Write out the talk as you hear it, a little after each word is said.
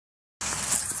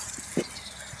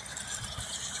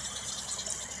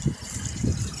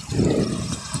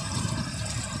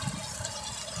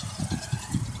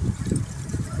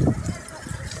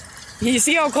You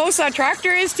see how close that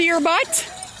tractor is to your butt?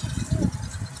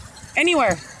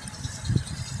 Anywhere.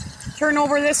 Turn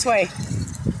over this way.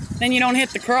 Then you don't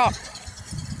hit the crop.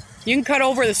 You can cut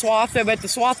over the swath, but the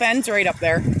swath ends right up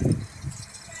there.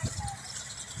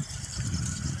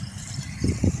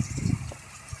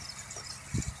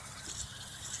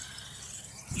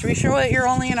 Should we show that you're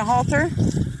only in a halter?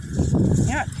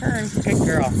 Yeah, turn. Good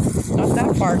girl. Not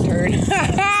that far turn.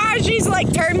 She's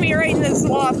like, turn me right in the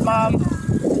swath, Mom.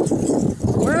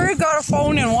 We've got a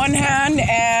phone in one hand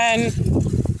and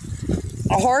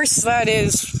a horse that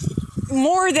is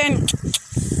more than...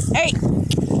 Hey!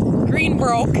 Green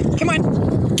broke. Come on.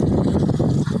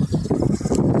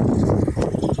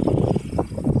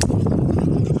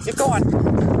 Get going.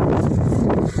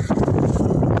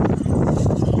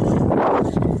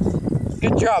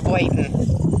 Good job waiting.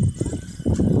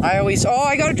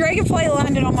 I got a dragonfly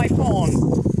landed on my phone.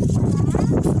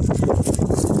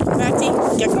 Matty,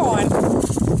 get going.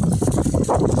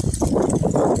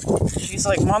 She's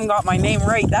like, Mom got my name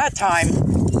right that time.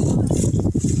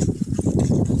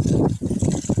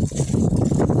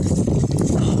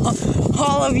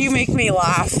 All of you make me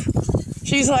laugh.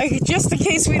 She's like, just in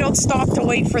case we don't stop to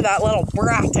wait for that little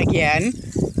brat again.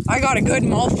 I got a good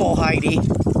mouthful, Heidi.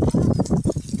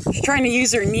 She's trying to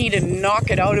use her knee to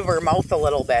knock it out of her mouth a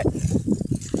little bit.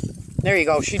 There you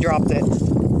go, she dropped it.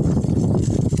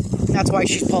 That's why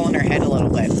she's pulling her head a little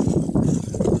bit.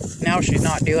 Now she's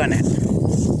not doing it.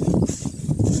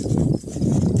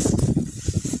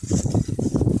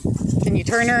 Can you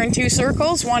turn her in 2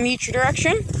 circles, one each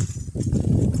direction?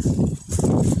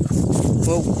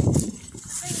 Whoa.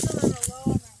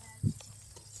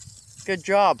 Good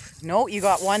job. No, you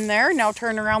got one there. Now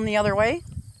turn around the other way.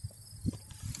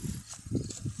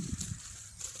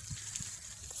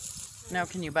 Now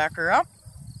can you back her up?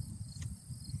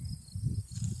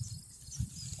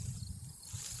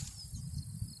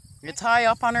 It's high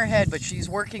up on her head, but she's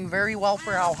working very well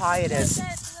for how high it is.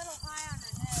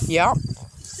 Yeah.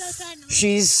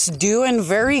 She's doing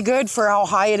very good for how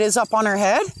high it is up on her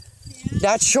head.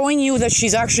 That's showing you that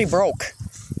she's actually broke.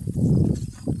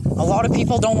 A lot of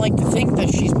people don't like to think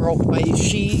that she's broke, but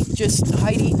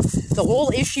Heidi, the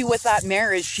whole issue with that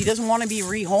mare is she doesn't want to be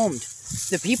rehomed.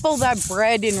 The people that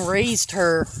bred and raised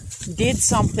her did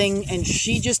something, and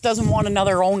she just doesn't want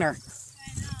another owner.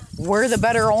 We're the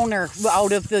better owner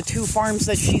out of the 2 farms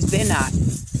that she's been at.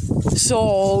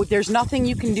 So there's nothing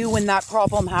you can do when that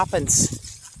problem happens.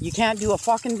 You can't do a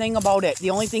fucking thing about it.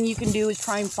 The only thing you can do is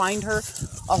try and find her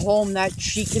a home that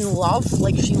she can love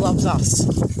like she loves us.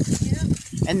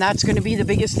 Yeah. And that's going to be the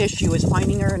biggest issue, is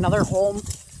finding her another home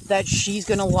that she's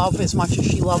going to love as much as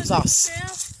she loves us.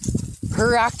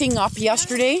 Her acting up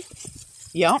yesterday,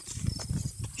 yeah,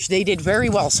 they did very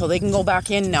well, so they can go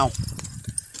back in now.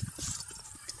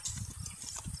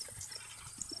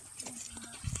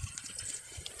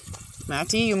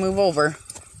 Matty, you move over.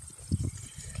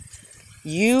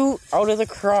 You out of the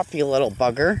crop, you little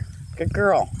bugger. Good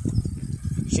girl.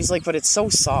 She's like, but it's so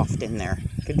soft in there.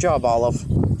 Good job, Olive.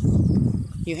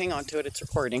 You hang on to it, it's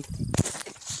recording.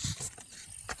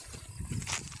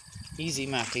 Easy,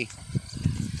 Matty.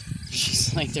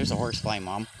 She's like, there's a horsefly,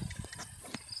 Mom.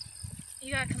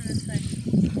 You gotta come this way.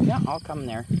 Yeah, I'll come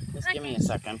there. Just give me a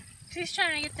second. She's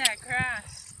trying to get that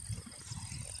grass.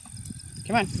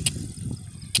 Come on.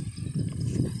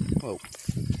 Whoa.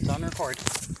 It's on record.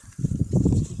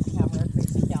 Camera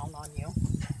facing down on you.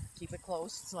 Keep it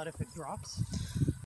close so that if it drops,